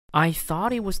I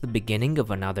thought it was the beginning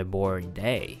of another boring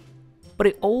day, but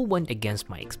it all went against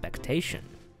my expectation.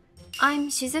 I'm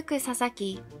Shizuku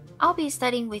Sasaki. I'll be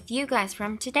studying with you guys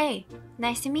from today.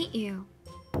 Nice to meet you.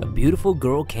 A beautiful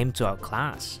girl came to our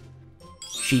class.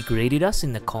 She greeted us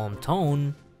in a calm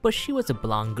tone, but she was a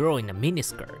blonde girl in a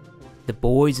miniskirt. The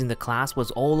boys in the class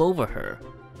was all over her.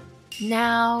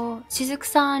 Now,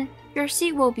 Shizuku-san, your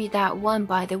seat will be that one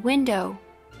by the window.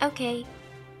 Okay.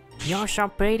 You're so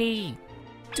pretty.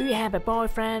 Do you have a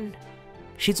boyfriend?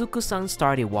 Shizuku-san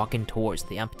started walking towards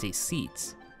the empty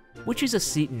seats, which is a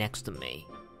seat next to me.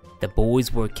 The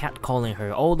boys were catcalling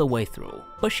her all the way through,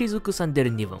 but Shizuku-san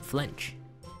didn't even flinch.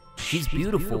 She's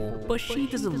beautiful, but she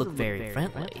doesn't look very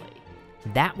friendly.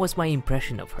 That was my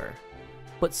impression of her.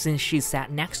 But since she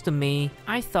sat next to me,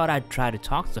 I thought I'd try to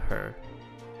talk to her.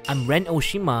 I'm Ren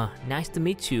Oshima, nice to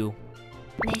meet you.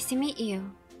 Nice to meet you.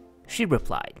 She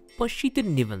replied, but she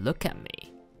didn't even look at me.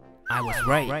 I was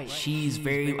right, she's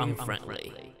very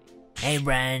unfriendly. Hey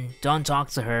Ren, don't talk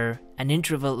to her. An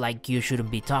introvert like you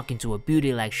shouldn't be talking to a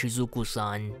beauty like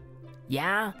Shizuku-san.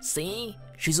 Yeah, see?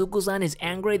 Shizuku-san is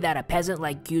angry that a peasant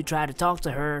like you tried to talk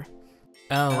to her.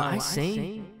 Oh, I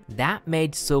see. That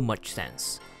made so much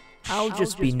sense. I'll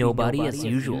just be nobody as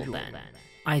usual then,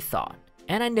 I thought,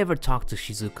 and I never talked to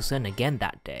Shizuku-san again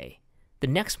that day. The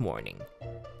next morning,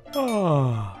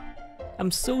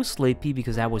 I'm so sleepy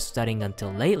because I was studying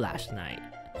until late last night.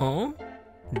 Huh?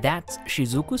 That's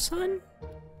Shizuku-san?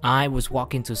 I was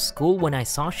walking to school when I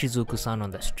saw Shizuku-san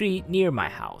on the street near my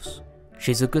house.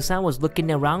 Shizuku-san was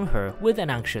looking around her with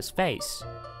an anxious face.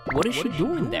 What is she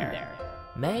doing there?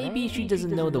 Maybe she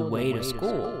doesn't know the way to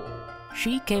school.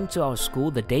 She came to our school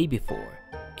the day before.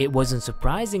 It wasn't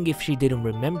surprising if she didn't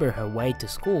remember her way to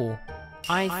school.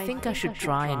 I think I should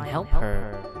try and help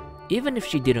her, even if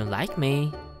she didn't like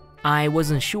me. I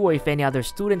wasn't sure if any other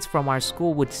students from our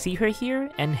school would see her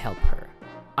here and help her.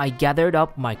 I gathered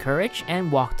up my courage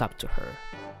and walked up to her.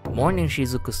 Morning,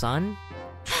 Shizuku-san.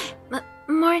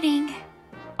 Morning.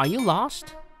 Are you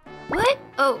lost? What?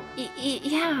 Oh,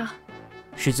 yeah.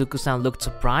 Shizuku-san looked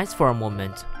surprised for a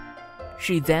moment.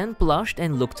 She then blushed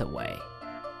and looked away.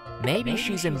 Maybe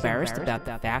she's embarrassed about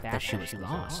the fact that she was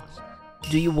lost.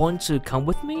 Do you want to come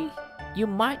with me? You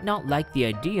might not like the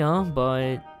idea,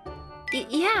 but...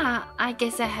 Yeah, I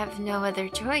guess I have no other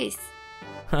choice.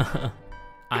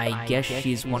 I guess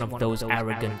she's one of those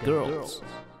arrogant girls.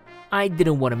 I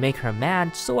didn't want to make her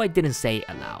mad, so I didn't say it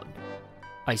aloud.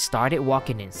 I started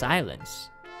walking in silence.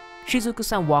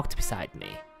 Shizuku-san walked beside me.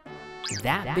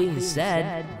 That being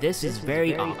said, this is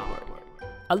very awkward.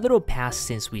 A little passed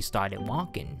since we started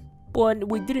walking, but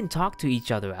we didn't talk to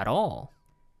each other at all.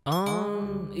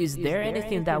 Is there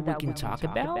anything that we can talk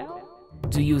about?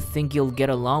 Do you think you'll get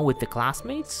along with the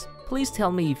classmates? Please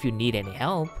tell me if you need any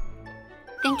help.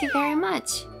 Thank you very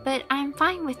much, but I'm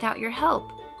fine without your help.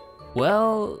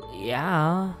 Well,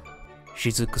 yeah.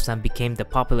 Shizuku-san became the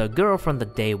popular girl from the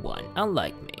day one,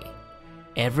 unlike me.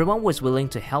 Everyone was willing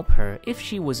to help her if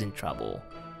she was in trouble.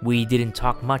 We didn't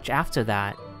talk much after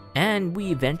that, and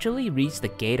we eventually reached the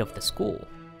gate of the school.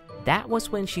 That was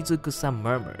when Shizuku-san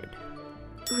murmured,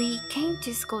 We came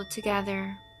to school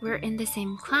together. We're in the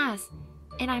same class,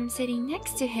 and I'm sitting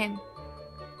next to him.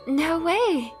 No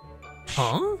way!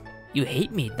 Huh? You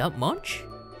hate me that much?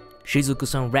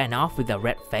 Shizuku-san ran off with a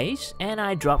red face, and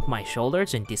I dropped my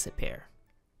shoulders and disappeared.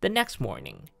 The next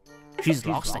morning, she's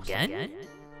lost again?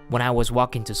 When I was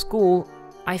walking to school,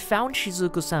 I found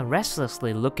Shizuku-san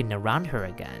restlessly looking around her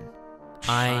again.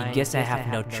 I guess I have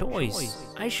no choice.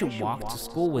 I should walk to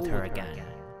school with her again.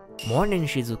 Morning,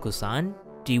 Shizuku-san.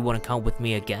 Do you want to come with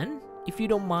me again, if you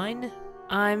don't mind?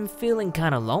 I'm feeling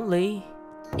kinda lonely.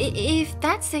 If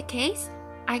that's the case,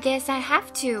 I guess I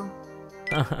have to.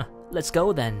 Let's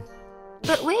go then.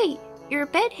 But wait, your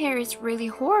bed hair is really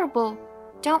horrible.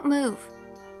 Don't move.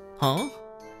 Huh?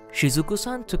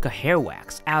 Shizuku-san took a hair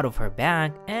wax out of her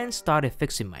bag and started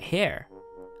fixing my hair.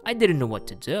 I didn't know what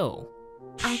to do.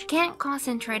 I can't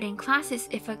concentrate in classes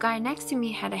if a guy next to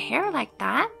me had a hair like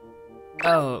that.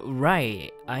 Oh,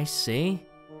 right, I see.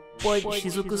 But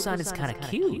Shizuku-san is kinda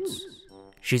cute.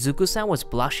 Shizuku-san was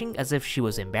blushing as if she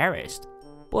was embarrassed,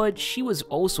 but she was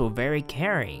also very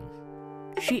caring.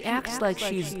 She acts like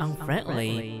she's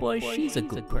unfriendly, but she's a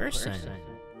good person.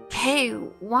 Hey,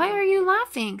 why are you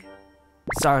laughing?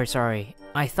 Sorry,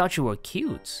 I thought you were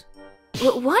cute.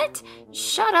 What?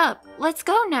 Shut up, let's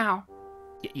go now.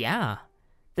 Yeah.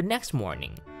 The next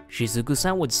morning,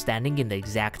 Shizuku-san was standing in the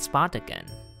exact spot again.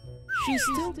 She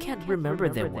still can't remember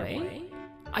their way?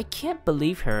 I can't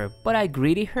believe her, but I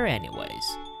greeted her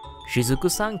anyways.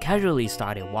 Shizuku-san casually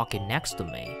started walking next to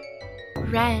me.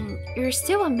 Ren, you're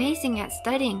still amazing at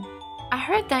studying. I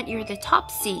heard that you're the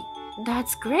top seed.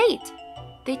 That's great.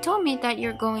 They told me that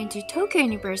you're going to Tokyo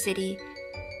University.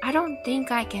 I don't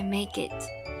think I can make it.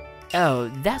 Oh,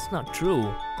 that's not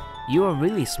true. You are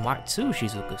really smart too,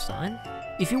 Shizuku-san.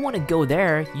 If you want to go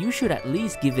there, you should at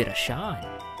least give it a shot.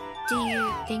 Do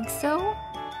you think so?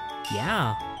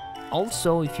 Yeah.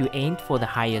 Also, if you aimed for the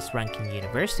highest ranking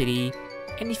university,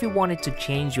 and if you wanted to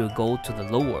change your goal to the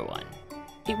lower one,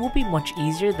 it would be much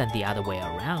easier than the other way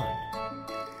around.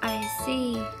 I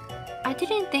see. I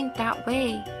didn't think that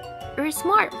way. You're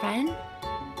smart, Ren.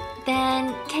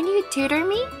 Then, can you tutor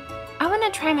me? I want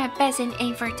to try my best and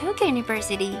aim for Tokyo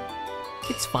University.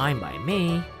 It's fine by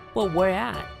me, but where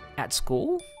at? At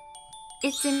school?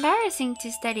 It's embarrassing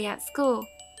to study at school.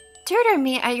 Tutor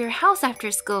me at your house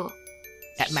after school.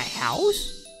 At my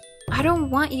house? I don't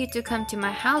want you to come to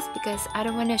my house because I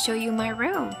don't want to show you my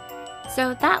room.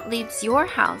 So that leaves your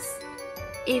house.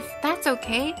 If that's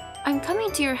okay, I'm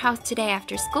coming to your house today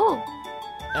after school.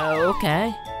 Oh,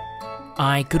 okay.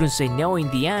 I couldn't say no in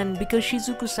the end because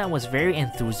Shizuku-san was very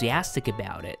enthusiastic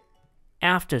about it.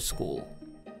 After school.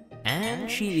 And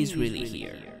she is really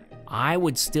here. I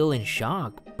was still in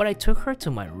shock, but I took her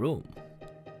to my room.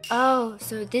 Oh,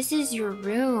 so this is your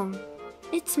room.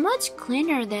 It's much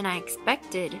cleaner than I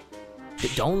expected.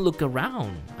 Don't look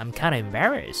around, I'm kinda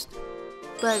embarrassed.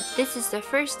 But this is the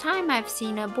first time I've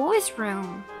seen a boy's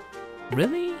room.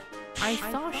 Really? I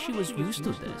thought she was used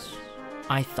to this.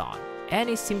 I thought, and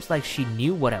it seems like she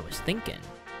knew what I was thinking.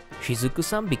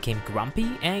 Shizuku-san became grumpy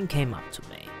and came up to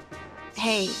me.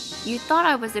 Hey, you thought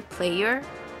I was a player?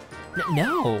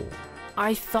 No,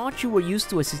 I thought you were used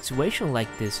to a situation like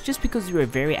this just because you were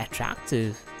very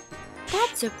attractive.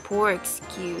 That's a poor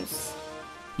excuse.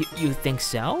 You think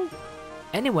so?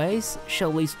 Anyways,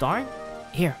 shall we start?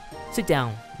 Here, sit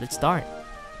down, let's start.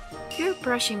 You're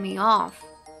brushing me off.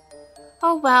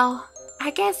 Oh well,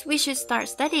 I guess we should start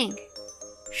studying.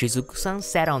 Shizuku-san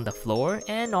sat on the floor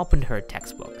and opened her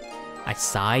textbook. I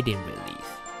sighed in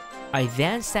relief. I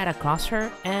then sat across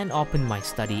her and opened my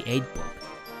study aid book.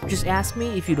 Just ask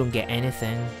me if you don't get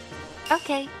anything.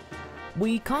 Okay.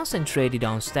 We concentrated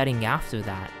on studying after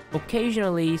that.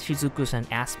 Occasionally, Shizuku-san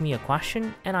asked me a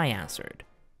question and I answered.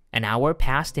 An hour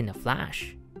passed in a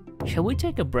flash. Shall we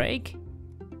take a break?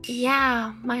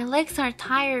 Yeah, my legs are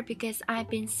tired because I've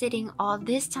been sitting all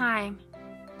this time.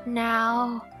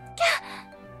 Now...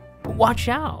 Watch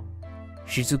out!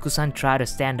 Shizuku-san tried to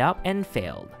stand up and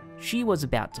failed. She was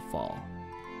about to fall.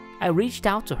 I reached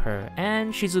out to her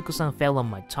and Shizuku-san fell on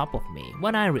my top of me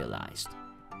when I realized.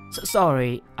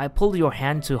 Sorry, I pulled your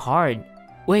hand too hard.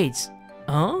 Wait,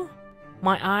 huh?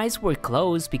 My eyes were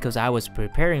closed because I was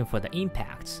preparing for the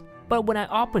impacts, but when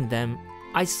I opened them,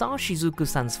 I saw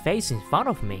Shizuku-san's face in front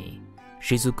of me.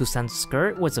 Shizuku-san's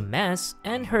skirt was a mess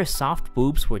and her soft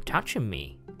boobs were touching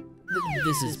me.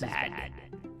 This is bad.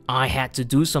 I had to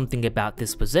do something about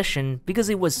this position because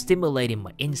it was stimulating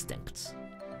my instincts.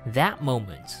 That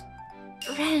moment.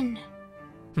 Ren.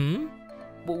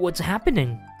 What's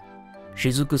happening?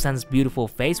 Shizuku-san's beautiful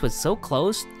face was so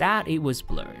close that it was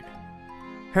blurred.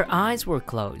 Her eyes were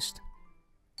closed,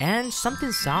 and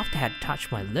something soft had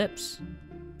touched my lips.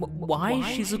 Why is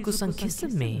Shizuku-san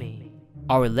kissing me?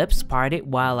 Our lips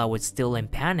parted while I was still in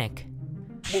panic.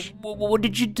 What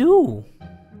did you do?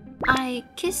 I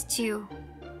kissed you.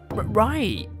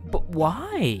 Right, but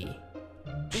why?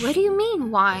 What do you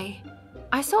mean, why?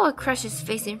 I saw a crush's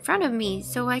face in front of me,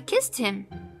 so I kissed him.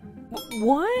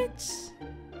 What?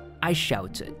 I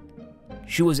shouted.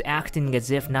 She was acting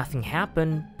as if nothing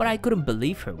happened, but I couldn't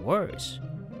believe her words.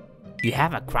 You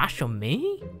have a crush on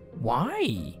me?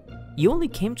 Why? You only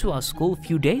came to our school a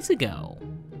few days ago.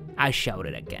 I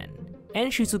shouted again,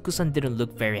 and Shizuku-san didn't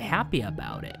look very happy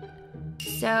about it.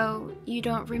 So, you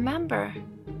don't remember?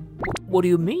 What do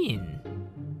you mean?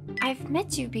 I've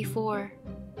met you before.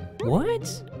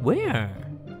 What? Where?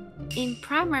 In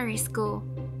primary school.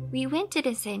 We went to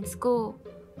the same school.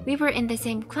 We were in the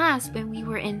same class when we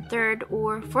were in 3rd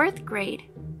or 4th grade.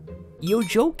 You're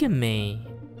joking me.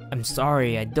 I'm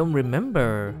sorry, I don't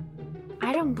remember.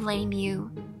 I don't blame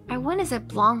you. I wasn't a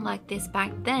blonde like this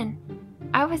back then.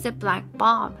 I was a black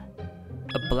bob.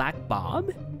 A black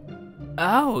bob?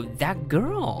 Oh, that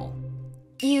girl.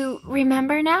 You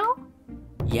remember now?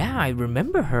 Yeah, I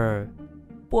remember her.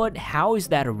 But how is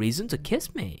that a reason to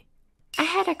kiss me? I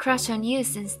had a crush on you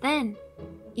since then.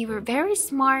 You were very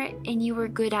smart and you were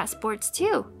good at sports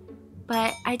too.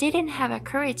 But I didn't have a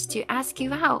courage to ask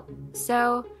you out,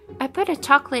 so I put a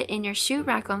chocolate in your shoe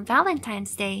rack on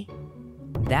Valentine's Day.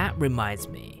 That reminds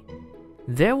me.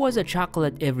 There was a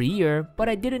chocolate every year, but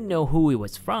I didn't know who it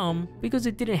was from because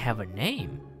it didn't have a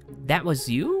name. That was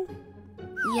you?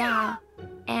 Yeah,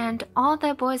 and all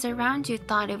the boys around you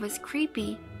thought it was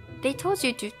creepy. They told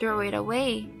you to throw it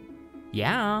away.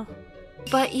 Yeah.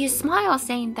 But you smiled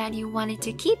saying that you wanted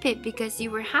to keep it because you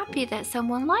were happy that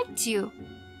someone liked you.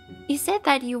 You said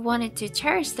that you wanted to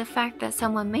cherish the fact that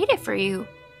someone made it for you.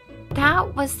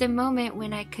 That was the moment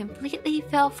when I completely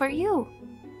fell for you.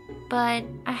 But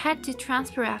I had to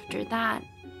transfer after that.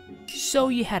 So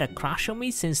you had a crush on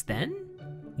me since then?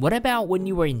 What about when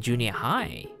you were in junior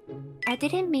high? I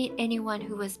didn't meet anyone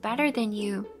who was better than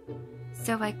you,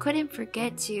 so I couldn't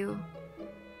forget you.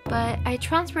 But I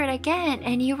transferred again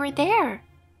and you were there.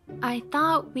 I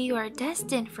thought we were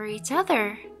destined for each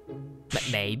other.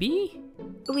 Maybe?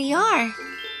 We are.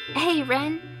 Hey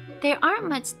Ren, there aren't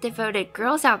much devoted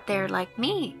girls out there like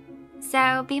me.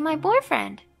 So be my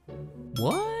boyfriend.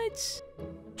 What?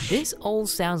 This all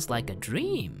sounds like a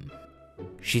dream.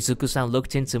 Shizuku-san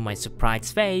looked into my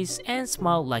surprised face and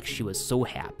smiled like she was so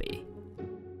happy.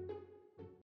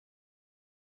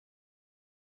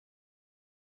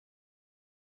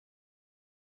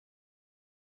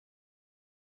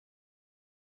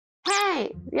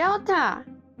 Hey, Ryota!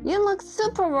 You look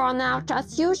super worn out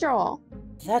as usual.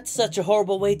 That's such a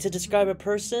horrible way to describe a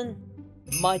person.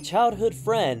 My childhood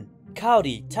friend,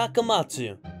 Kaori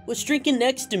Takamatsu, was drinking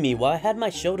next to me while I had my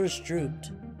shoulders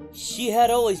drooped. She had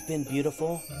always been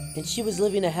beautiful, and she was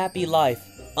living a happy life,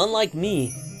 unlike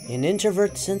me, an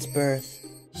introvert since birth.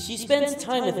 She spends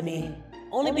time with me,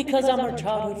 only because I'm her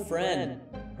childhood friend.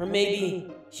 Or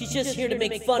maybe she's just here to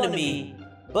make fun of me.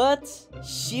 But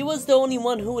she was the only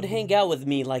one who would hang out with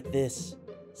me like this.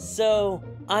 So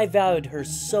I valued her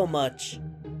so much.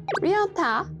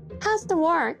 Ryota, how's the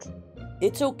work?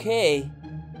 It's okay.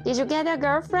 Did you get a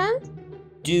girlfriend?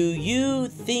 Do you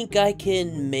think I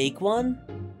can make one?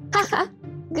 Haha,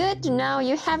 good to know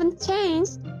you haven't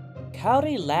changed.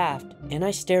 Kaori laughed and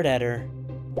I stared at her.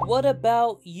 What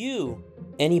about you?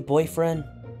 Any boyfriend?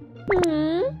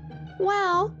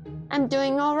 Well, I'm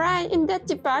doing alright in that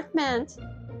department.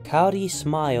 Kaori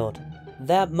smiled.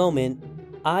 That moment,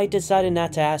 I decided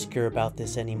not to ask her about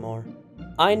this anymore.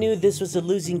 I knew this was a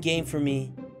losing game for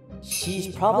me.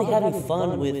 She's probably having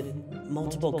fun with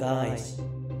multiple guys.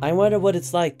 I wonder what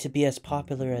it's like to be as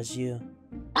popular as you.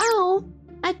 Oh,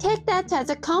 I take that as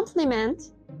a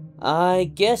compliment.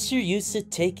 I guess you're used to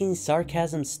taking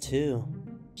sarcasms too.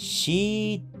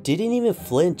 She didn't even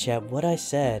flinch at what I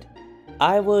said.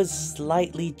 I was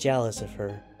slightly jealous of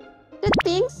her. That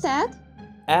being said,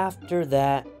 After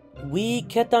that, we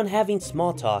kept on having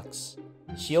small talks.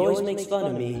 She always makes fun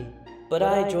of me, but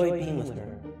I enjoy being with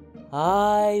her.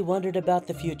 I wondered about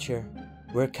the future,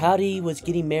 where Kaori was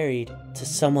getting married to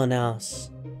someone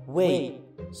else. Wait,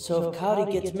 so if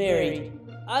Kaori gets married,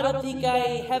 I don't think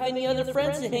I have any other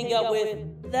friends to hang out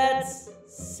with. That's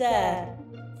sad.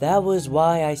 That was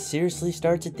why I seriously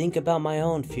started to think about my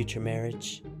own future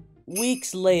marriage.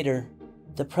 Weeks later,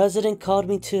 the president called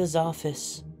me to his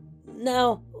office.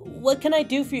 Now, what can I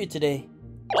do for you today?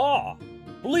 Ah,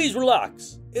 please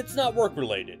relax. It's not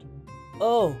work-related.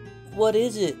 Oh, what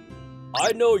is it?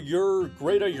 I know you're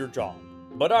great at your job,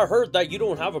 but I heard that you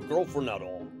don't have a girlfriend at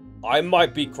all. I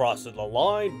might be crossing the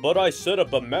line, but I set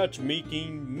up a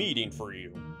matchmaking meeting for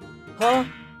you. Huh?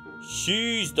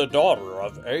 She's the daughter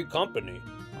of a company.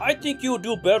 I think you'll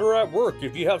do better at work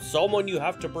if you have someone you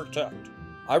have to protect.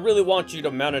 I really want you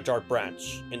to manage our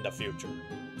branch in the future,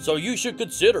 so you should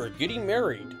consider getting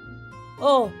married.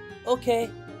 Oh,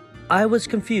 okay. I was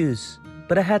confused,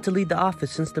 but I had to leave the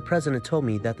office since the president told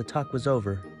me that the talk was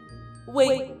over.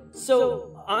 Wait,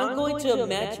 so I'm going to a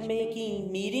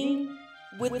matchmaking meeting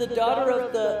with the daughter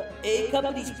of the A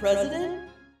company's president?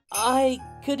 I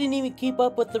couldn't even keep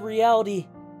up with the reality.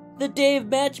 The day of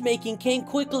matchmaking came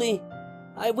quickly.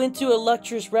 I went to a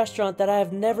luxurious restaurant that I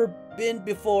have never been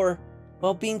before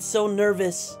while being so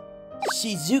nervous.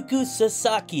 Shizuku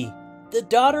Sasaki, the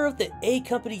daughter of the A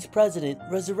company's president,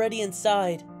 was already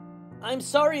inside. I'm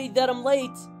sorry that I'm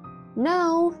late.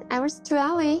 no, I was too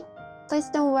early. Please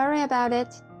don't worry about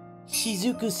it.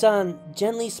 Shizuku-san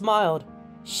gently smiled.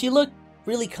 She looked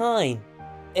really kind,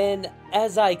 and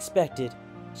as I expected,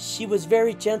 she was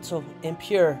very gentle and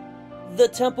pure. The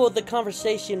tempo of the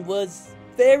conversation was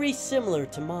very similar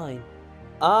to mine.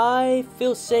 I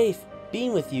feel safe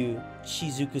being with you,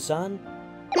 Shizuku-san.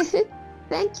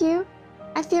 Thank you.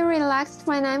 I feel relaxed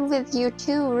when I'm with you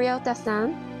too,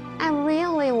 Ryota-san. I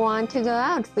really want to go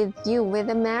out with you with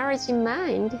a marriage in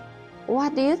mind.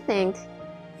 What do you think?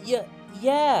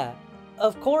 Yeah,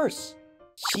 of course.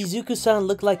 Shizuku-san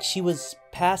looked like she was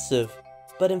passive,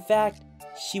 but in fact,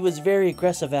 she was very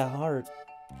aggressive at heart.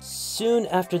 Soon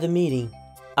after the meeting,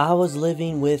 I was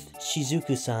living with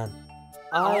Shizuku-san.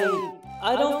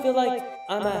 I don't feel like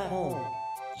I'm at home.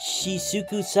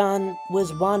 Shizuku-san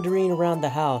was wandering around the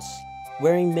house,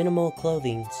 wearing minimal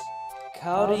clothing.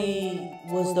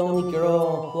 Kaori was the only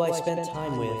girl who I spent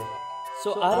time with,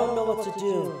 so I don't know what to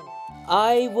do.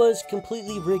 I was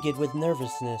completely rigid with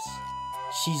nervousness.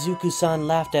 Shizuku-san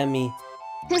laughed at me.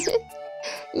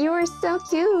 You are so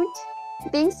cute.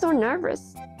 Being so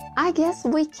nervous. I guess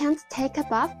we can't take a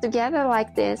bath together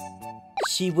like this.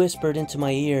 She whispered into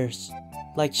my ears,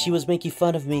 like she was making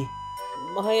fun of me.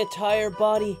 My entire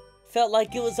body felt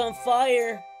like it was on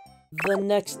fire. The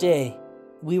next day,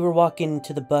 we were walking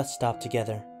to the bus stop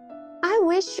together. I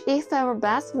wish if our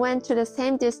bus went to the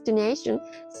same destination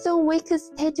so we could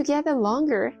stay together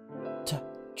longer.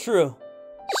 True.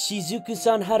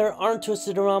 Shizuku-san had her arm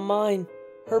twisted around mine,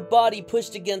 her body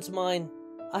pushed against mine.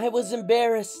 I was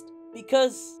embarrassed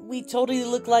because we totally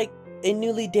looked like a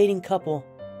newly dating couple.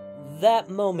 That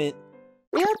moment...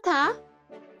 Ryota?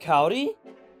 Kaori?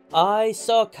 I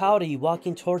saw Kaori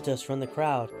walking towards us from the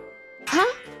crowd.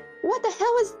 Huh? What the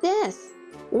hell is this?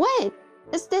 Wait,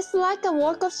 is this like a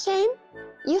walk of shame?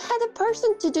 You had a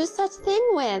person to do such thing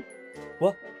with.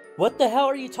 What the hell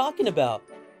are you talking about?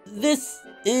 This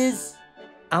is...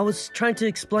 I was trying to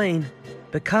explain,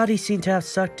 but Kaori seemed to have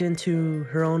sucked into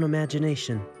her own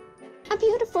imagination. A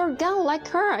beautiful girl like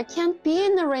her can't be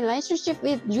in a relationship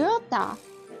with Ryota.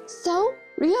 So,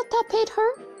 Ryota paid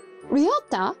her?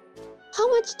 Ryota? How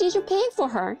much did you pay for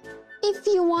her? If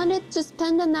you wanted to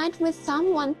spend the night with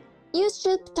someone, you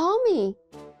should tell me.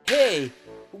 Hey,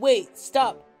 wait,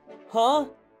 stop. Huh?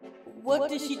 What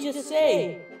did she just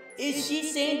say? Is she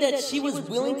saying that she was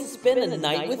willing to spend the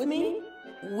night with me?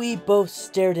 We both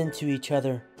stared into each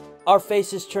other. Our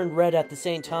faces turned red at the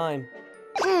same time.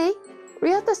 Hey,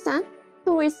 Ryota-san,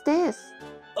 who is this?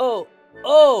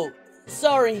 Oh,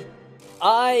 sorry.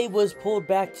 I was pulled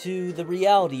back to the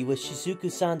reality with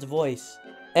Shizuku-san's voice,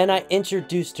 and I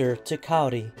introduced her to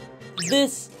Kaori.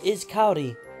 This is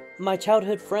Kaori, my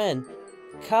childhood friend.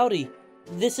 Kaori,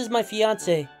 this is my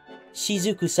fiancé,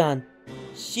 Shizuku-san.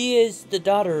 She is the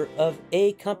daughter of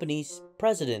a company's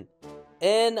president,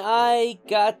 and I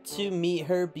got to meet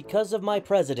her because of my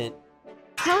president.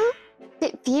 Huh?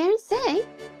 The fiancé?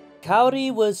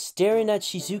 Kaori was staring at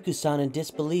Shizuku-san in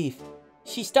disbelief.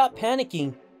 She stopped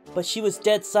panicking, but she was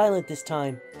dead silent this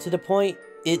time, to the point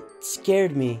it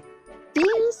scared me.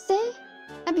 Fiancé?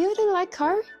 A beauty like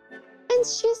her? And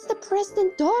she's the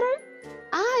president's daughter?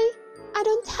 I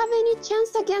don't have any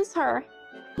chance against her.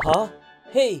 Huh?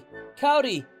 Hey,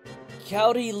 Kaori!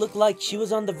 Kaori looked like she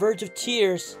was on the verge of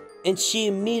tears, and she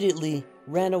immediately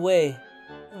ran away.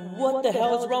 What the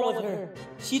hell is wrong with her?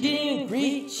 She didn't even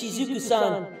greet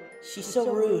Shizuku-san. She's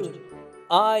so rude.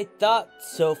 I thought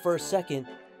so for a second,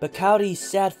 but Kaori's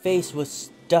sad face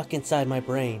was stuck inside my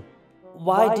brain.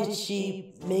 Why did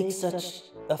she make such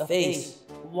a face?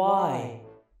 Why?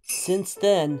 Since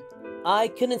then, I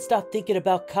couldn't stop thinking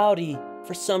about Kaori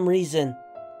for some reason.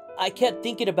 I kept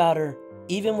thinking about her,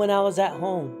 even when I was at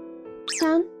home.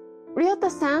 San?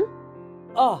 Ryota-san?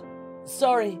 Oh,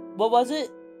 sorry, what was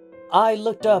it? I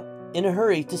looked up in a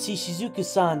hurry to see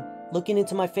Shizuku-san looking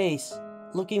into my face,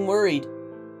 looking worried.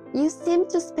 You seem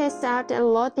to space out a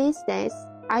lot these days.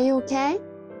 Are you okay?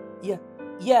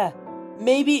 Yeah.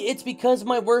 Maybe it's because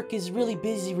my work is really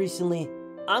busy recently.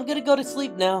 I'm gonna go to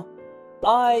sleep now.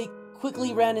 I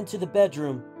quickly ran into the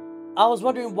bedroom. I was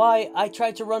wondering why I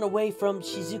tried to run away from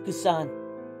Shizuku-san.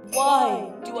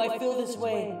 Why do I feel this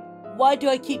way? Why do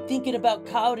I keep thinking about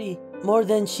Kaori more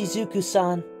than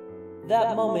Shizuku-san?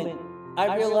 That moment,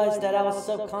 I realized that I was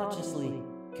subconsciously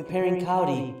comparing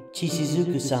Kaori to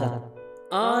Shizuku-san.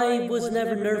 I was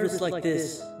never nervous like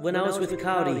this when I was with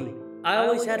Kaori. I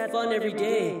always had fun every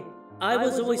day. I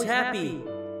was always happy.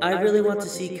 I really want to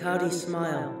see Kaori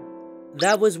smile.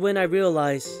 That was when I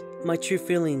realized my true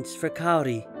feelings for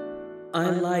Kaori.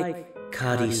 I like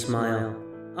Kaori's smile.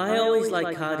 I always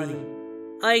liked Kaori.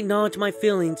 I acknowledged my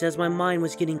feelings as my mind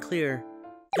was getting clear.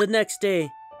 The next day,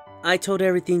 I told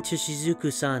everything to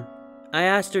Shizuku-san. I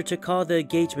asked her to call the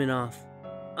engagement off.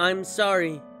 I'm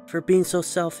sorry for being so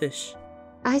selfish.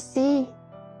 I see.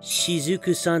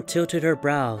 Shizuku-san tilted her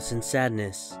brows in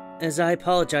sadness as I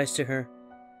apologized to her.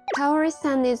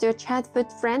 Kaori-san is your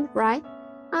childhood friend, right?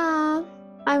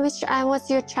 I wish I was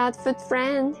your childhood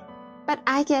friend. But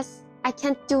I guess I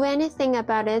can't do anything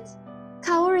about it.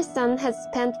 Kaori-san has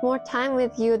spent more time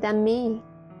with you than me.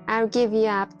 I'll give you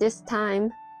up this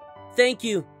time. Thank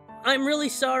you. I'm really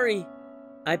sorry.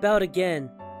 I bowed again,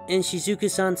 and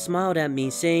Shizuku-san smiled at me,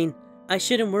 saying I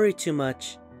shouldn't worry too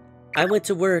much. I went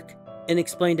to work and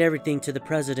explained everything to the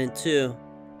president, too.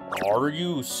 Are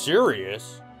you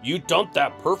serious? You dumped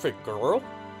that perfect girl?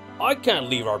 I can't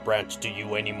leave our branch to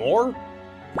you anymore.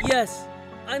 Yes,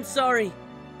 I'm sorry,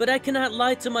 but I cannot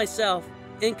lie to myself.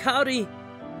 And Kaori,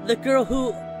 the girl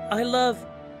who I love,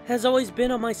 has always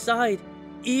been on my side.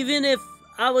 Even if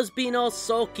I was being all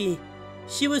sulky,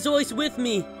 she was always with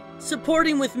me,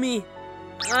 supporting with me.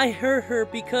 I hurt her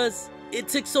because it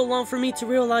took so long for me to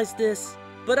realize this.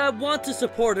 But I want to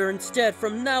support her instead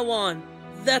from now on.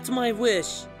 That's my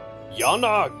wish.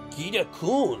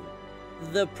 Yanagita-kun.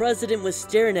 The president was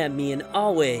staring at me in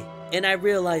awe, and I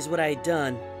realized what I had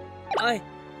done.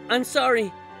 I'm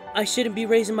sorry. I shouldn't be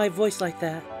raising my voice like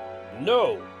that.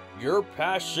 No, your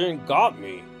passion got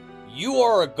me. You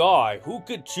are a guy who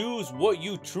could choose what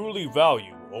you truly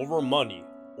value over money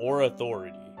or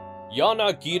authority.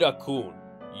 Yanagita-kun,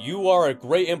 you are a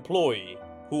great employee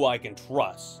who I can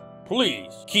trust.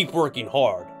 Please keep working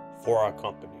hard for our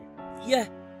company.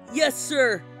 Yes,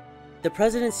 sir. The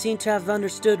president seemed to have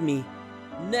understood me.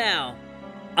 Now,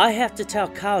 I have to tell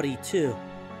Kaori too.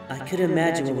 I could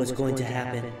imagine what was going to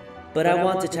happen, but I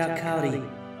want to tell Kaori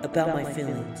about my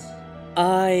feelings.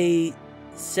 I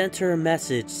sent her a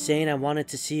message saying I wanted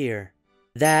to see her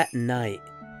that night.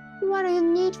 What do you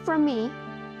need from me?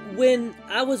 When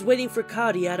I was waiting for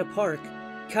Kaori at a park,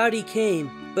 Kaori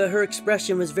came, but her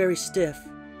expression was very stiff.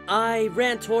 I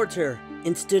ran towards her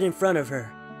and stood in front of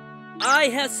her. I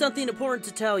have something important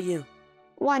to tell you.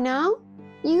 What now?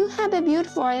 You have a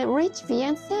beautiful and rich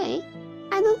fiancé.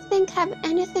 I don't think I have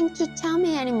anything to tell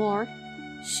me anymore.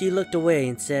 She looked away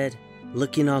and said,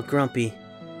 looking all grumpy.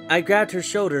 I grabbed her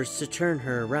shoulders to turn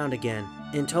her around again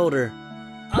and told her,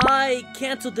 I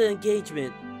canceled the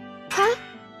engagement. Huh?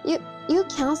 You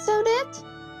canceled it?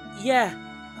 Yeah,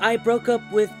 I broke up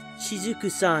with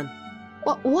Shizuku-san.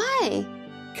 Why?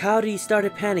 Kaori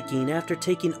started panicking after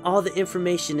taking all the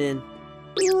information in.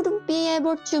 You wouldn't be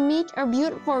able to meet a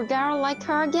beautiful girl like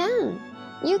her again.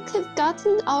 You could have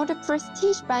gotten all the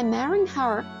prestige by marrying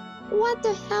her. What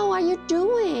the hell are you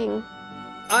doing?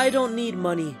 I don't need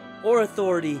money or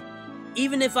authority.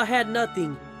 Even if I had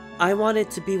nothing, I wanted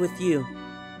to be with you.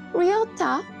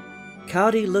 Ryota?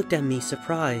 Kaori looked at me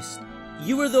surprised.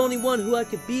 You were the only one who I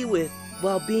could be with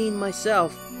while being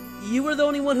myself. You were the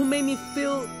only one who made me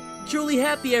feel truly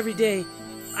happy every day.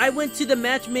 I went to the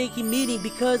matchmaking meeting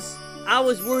because I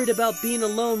was worried about being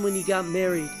alone when you got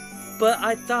married. But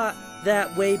I thought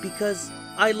that way because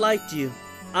I liked you.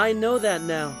 I know that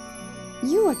now.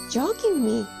 You are joking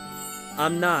me.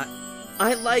 I'm not.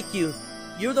 I like you.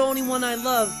 You're the only one I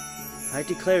love. I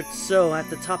declared so at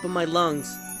the top of my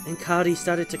lungs, and Kaori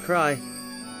started to cry.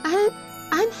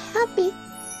 I'm happy.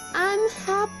 I'm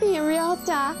happy,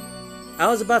 Ryota. I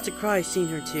was about to cry seeing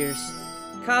her tears.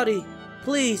 Kaori,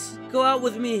 please, go out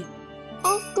with me.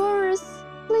 Of course.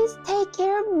 Please take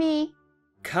care of me.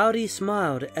 Kaori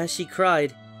smiled as she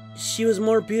cried. She was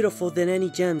more beautiful than any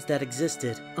gems that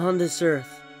existed on this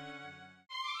earth.